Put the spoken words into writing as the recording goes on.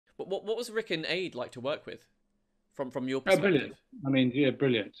But what was Rik and Ade like to work with, from your Oh, brilliant. perspective? I mean, yeah,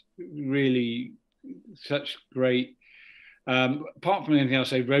 brilliant. Really, such great. Apart from anything else,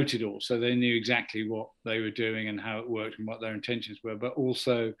 they wrote it all, so they knew exactly what they were doing and how it worked and what their intentions were. But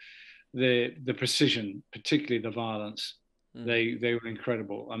also the precision, particularly the violence. Mm. They were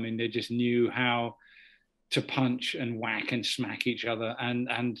incredible. I mean, they just knew how to punch and whack and smack each other,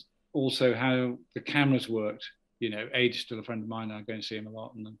 and also how the cameras worked. You know, Ade's still a friend of mine. I go and see him a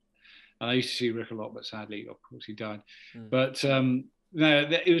lot, and I used to see Rik a lot, but sadly, of course, he died. Mm. But no,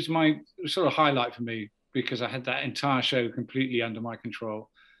 it was my sort of highlight for me because I had that entire show completely under my control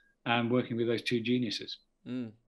and working with those two geniuses. Mm.